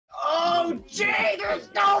OMG, there's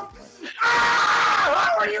no...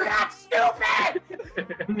 Ah! How are you not stupid?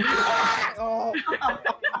 Oh.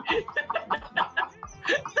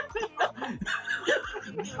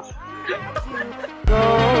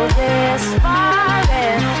 Go this far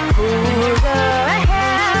and who the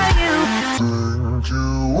hell you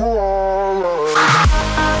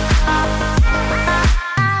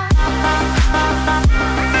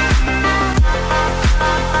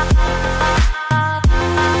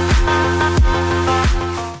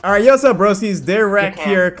All right, yo, what's up, broskies? DESC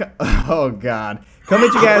here. Oh God, come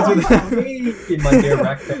at you guys with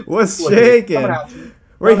what's shaking?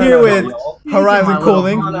 We're here with Horizon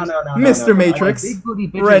Cooling, Mr. Matrix,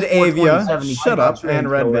 Red Avia, shut up,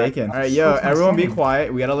 and Red Bacon. All right, yo, everyone be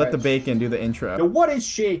quiet. We gotta let the Bacon do the intro. Yo, what is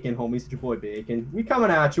shaking, homies? It's your boy Bacon. We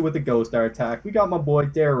coming at you with the Ghost Star attack. We got my boy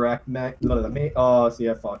DESC. Oh, see,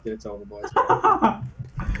 I fucked it. It's over, boys.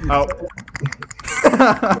 Oh.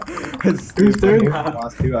 Who's doing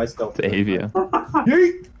last two? I still. It's Avia.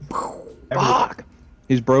 Fuck!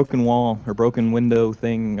 He's broken wall or broken window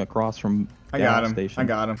thing across from. I got him. I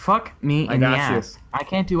got him. Fuck me in the ass. I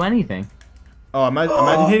can't do anything. Oh,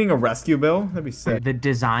 imagine hitting a rescue bill. That'd be sick. The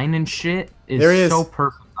design and shit is so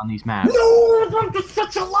perfect on these maps. No, that's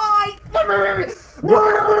such a lie.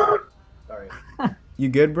 Sorry. You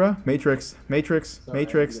good, bro? Matrix.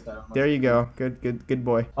 There you go. Good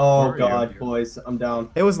boy. Oh God, boys, I'm down.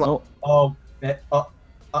 It was like.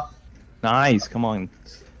 Nice. Come on.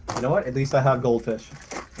 You know what? At least I have goldfish.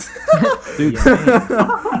 Dude,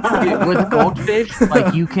 with goldfish,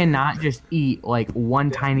 like you cannot just eat like one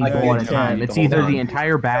tiny bowl at a time. It's either the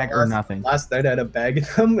entire bag or nothing. Last night I had a bag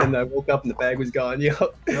of them, and I woke up and the bag was gone. Yo.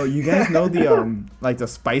 No, you guys know the like the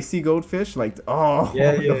spicy goldfish, like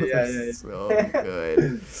yeah. So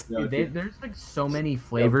good. Dude, there's like so many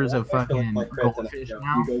flavors of fucking goldfish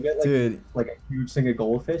now. You go get like, dude, like a huge thing of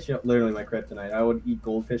goldfish. Yo, literally my kryptonite. I would eat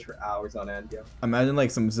goldfish for hours on end. Yo. Imagine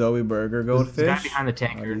like some Zoe Burger goldfish. Guy behind the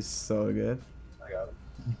tanker. So good. I got him.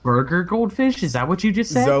 Burger goldfish? Is that what you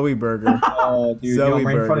just said? Zoe Burger. Oh, dude, Zoe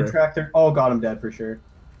right in front of Burger. tractor. Oh God, I'm dead for sure.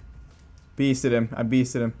 Beasted him. I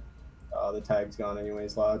beasted him. Oh, the tag's gone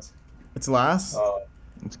anyways, lads. It's last. Oh,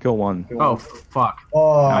 Let's kill one. Oh fuck!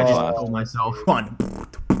 Oh, I just killed myself. One.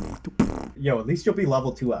 Yo, at least you'll be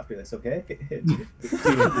level 2 after this, okay? Look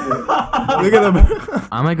at them.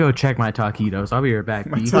 I'm gonna go check my taquitos. I'll be right back.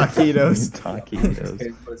 My taquitos. Taquitos.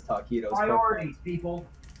 Put his taquitos. Priorities, people.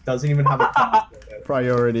 Doesn't even have a class loadout.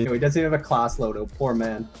 Priority. Yo, he doesn't even have a class loadout. Poor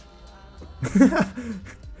man.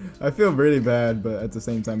 I feel really bad, but at the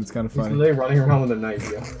same time, it's kind of He's funny. literally running around with a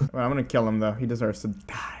knife, yo. Well, I'm gonna kill him though. He deserves to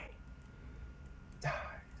die.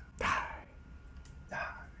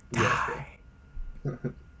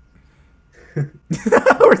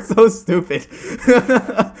 We're so stupid.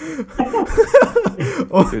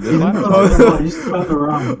 Dude,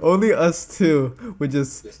 Only us two would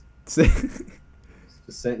just say.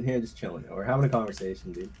 Just sitting here, just chilling. We're having a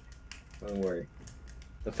conversation, dude. Don't worry.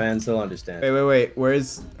 The fans still understand. Wait.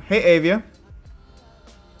 Where's? Hey, Avia.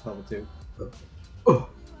 Level 2.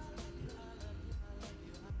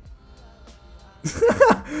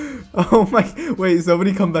 Oh my! Wait,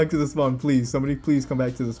 somebody come back to the spawn, please. Somebody please come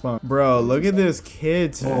back to the spawn. Bro, look at this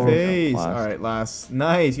kid's face. All right, last.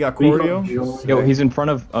 Nice. You got cordial. Yo, he's in front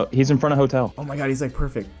of hotel. Oh my god, he's like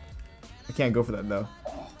perfect. I can't go for that though.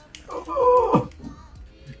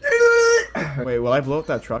 Wait, will I blow up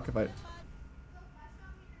that truck if I?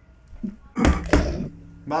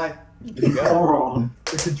 Bye.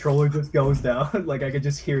 The controller just goes down. Like I could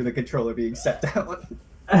just hear the controller being set down.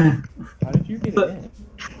 How did you get in?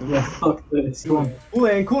 Yeah, fuck this. Cooling.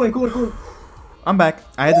 I'm back.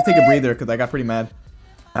 I had to take a breather because I got pretty mad.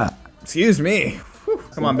 Excuse me. Whew.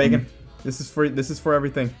 Come on, Bacon. This is for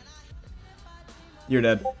everything. You're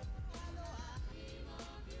dead.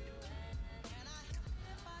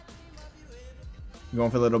 You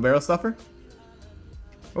going for the little barrel stuffer?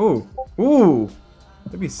 Ooh.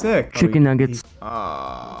 That'd be sick. Chicken nuggets.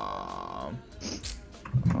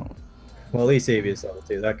 Well, at least Avia's level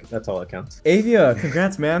 2. That's all that counts. Avia,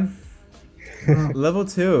 congrats, man. Level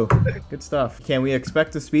 2. Good stuff. Can we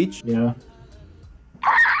expect a speech? Yeah.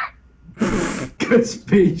 Good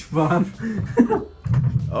speech, man.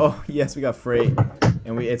 Oh, yes, we got freight.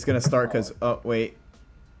 And it's going to start because... Oh, wait.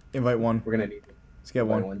 Invite one. We're gonna need it. Let's get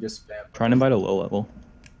one. Just spam. Trying to invite a low level.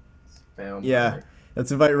 Spam. Yeah.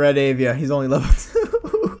 Let's invite Red Avia. He's only level 2.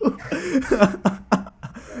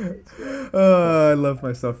 Oh, I love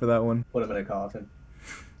myself for that one. Put him in a coffin.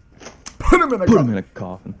 Put Put him in a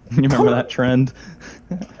coffin. You remember that trend?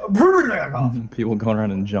 People going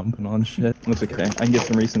around and jumping on shit. That's okay. I can get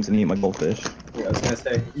some recents and eat my goldfish. Yeah, I was gonna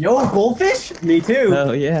say, yo, goldfish? Me too.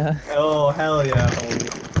 Oh yeah. Oh hell yeah.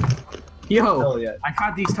 Homie. Yo, Hell yeah. I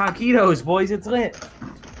caught these taquitos, boys. It's lit.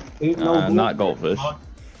 Ain't no Not goldfish. All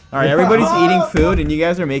right, everybody's eating food, and you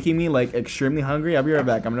guys are making me like extremely hungry. I'll be right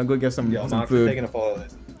back. I'm gonna go get some Knox food. taking a photo of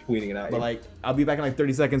this, tweeting it at But you. like, I'll be back in like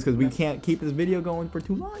 30 seconds because we can't keep this video going for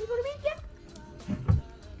too long. You know what I mean?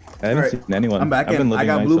 I haven't seen anyone. I'm back I've been in. living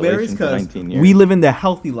I got in blueberries isolation for because 19 years. we live in the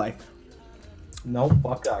healthy life. No,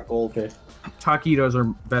 fuck that goldfish. Taquitos are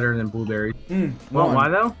better than blueberries. Well, Why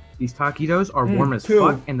though? These taquitos are warm as 2.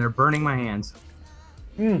 fuck, and they're burning my hands.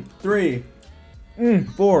 3.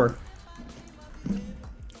 4.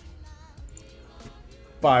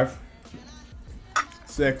 5.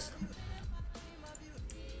 6.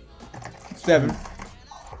 7.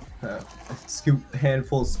 Scoop,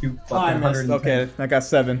 handful, scoop. I missed. Okay, I got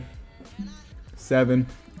 7. 7.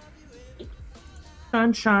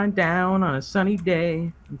 Sunshine down on a sunny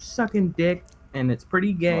day. I'm sucking dick, and it's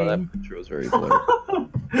pretty gay. Oh, that picture was very blurry.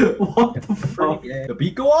 What the fuck? The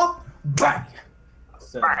beat go off? Bang! I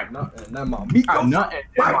said, nothing, then my meat goes Nothing.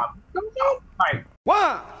 bang.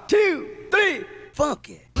 1, 2, 3, fuck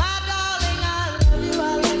it.